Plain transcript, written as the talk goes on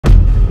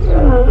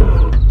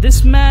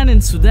This man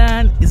in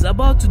Sudan is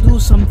about to do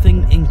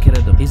something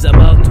incredible. He's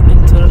about to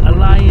enter a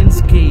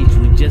lion's cage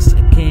with just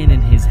a cane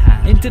in his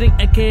hand. Entering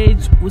a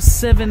cage with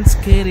 7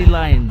 scary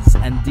lions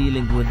and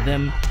dealing with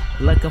them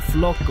like a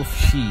flock of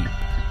sheep.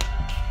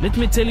 Let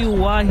me tell you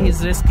why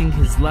he's risking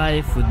his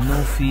life with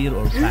no fear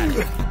or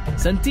panic.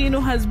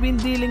 Santino has been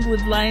dealing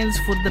with lions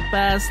for the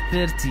past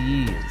 30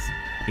 years.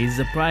 He's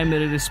the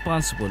primary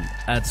responsible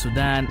at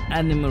Sudan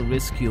Animal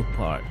Rescue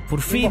Park for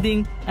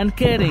feeding and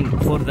caring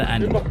for the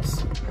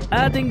animals.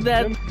 Adding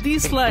that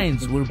these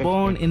lions were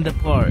born in the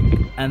park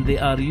and they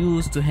are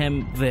used to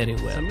him very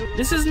well.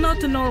 This is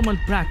not a normal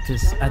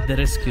practice at the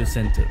rescue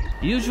center.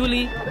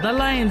 Usually, the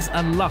lions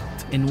are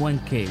locked in one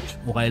cage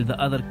while the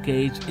other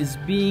cage is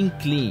being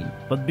cleaned.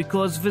 But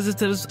because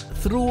visitors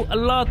threw a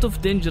lot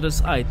of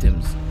dangerous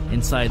items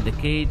inside the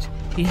cage,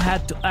 he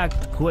had to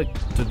act quick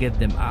to get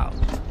them out.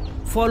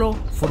 Follow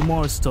for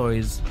more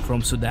stories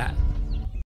from Sudan.